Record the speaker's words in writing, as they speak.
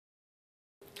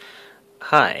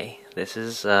Hi, this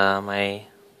is my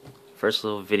first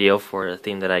little video for a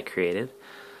theme that I created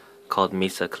called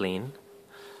misaClean,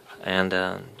 and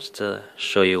just to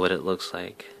show you what it looks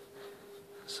like.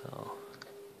 So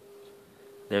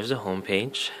there's the home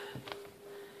page,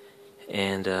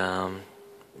 and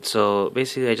so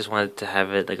basically I just wanted to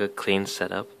have it like a clean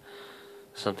setup,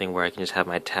 something where I can just have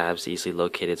my tabs easily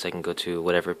located so I can go to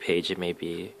whatever page it may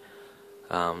be.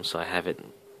 So I have it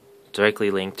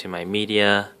directly linked to my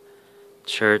media,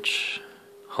 church,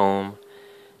 home,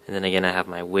 and then again I have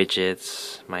my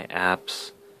widgets, my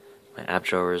apps, my app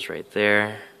drawers right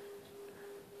there.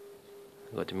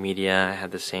 Go to media, I have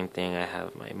the same thing. I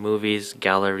have my movies,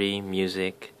 gallery,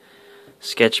 music,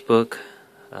 sketchbook,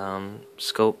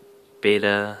 scope,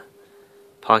 beta,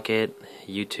 pocket,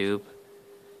 YouTube,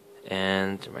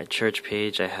 and my church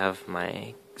page. I have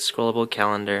my scrollable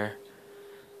calendar.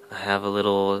 I have a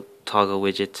little toggle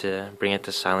widget to bring it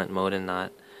to silent mode and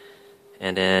not,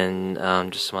 and then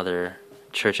just some other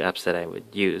church apps that I would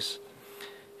use.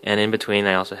 And in between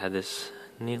I also had this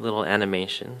neat little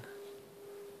animation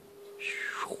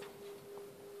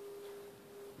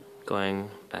going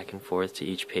back and forth to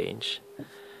each page.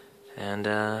 And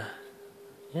yeah,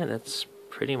 that's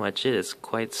pretty much it. It's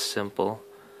quite simple.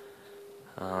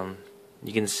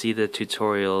 You can see the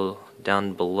tutorial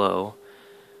down below.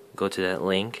 Go to that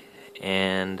link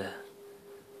and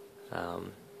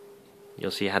you'll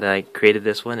see how I created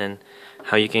this one and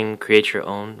how you can create your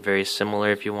own, very similar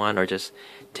if you want, or just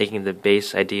taking the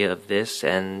base idea of this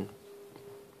and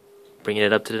bringing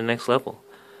it up to the next level.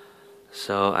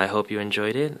 So I hope you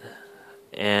enjoyed it,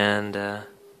 and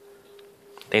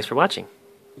thanks for watching.